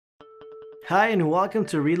Hi and welcome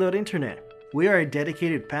to Reload Internet. We are a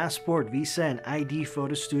dedicated passport, visa, and ID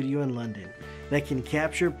photo studio in London that can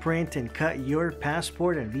capture, print, and cut your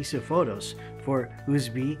passport and visa photos for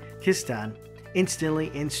Uzbekistan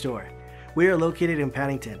instantly in store. We are located in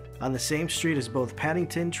Paddington, on the same street as both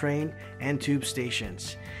Paddington train and tube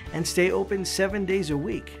stations, and stay open 7 days a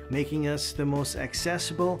week, making us the most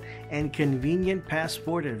accessible and convenient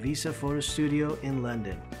passport and visa photo studio in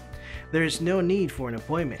London. There is no need for an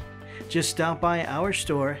appointment. Just stop by our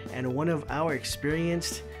store and one of our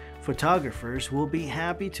experienced photographers will be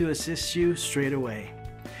happy to assist you straight away.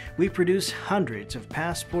 We produce hundreds of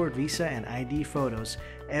passport, visa, and ID photos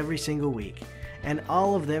every single week, and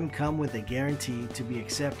all of them come with a guarantee to be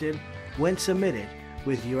accepted when submitted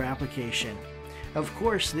with your application. Of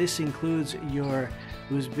course, this includes your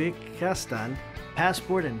Uzbekistan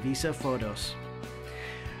passport and visa photos.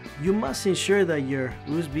 You must ensure that your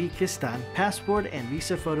Uzbekistan passport and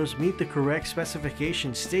visa photos meet the correct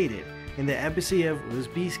specifications stated in the Embassy of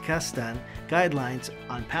Uzbekistan guidelines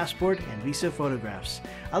on passport and visa photographs.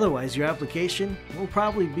 Otherwise, your application will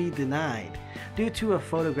probably be denied due to a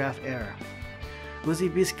photograph error.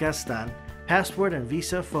 Uzbekistan passport and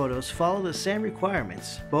visa photos follow the same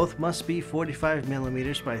requirements. Both must be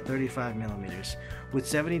 45mm by 35mm, with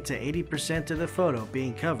 70 to 80% of the photo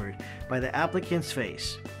being covered by the applicant's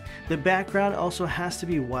face. The background also has to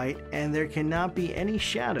be white and there cannot be any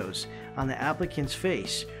shadows on the applicant's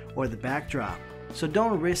face or the backdrop. So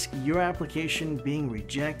don't risk your application being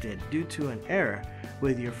rejected due to an error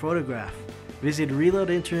with your photograph. Visit Reload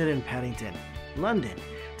Internet in Paddington, London,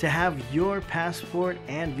 to have your passport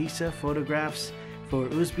and visa photographs for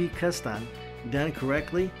Uzbekistan done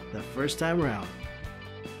correctly the first time around.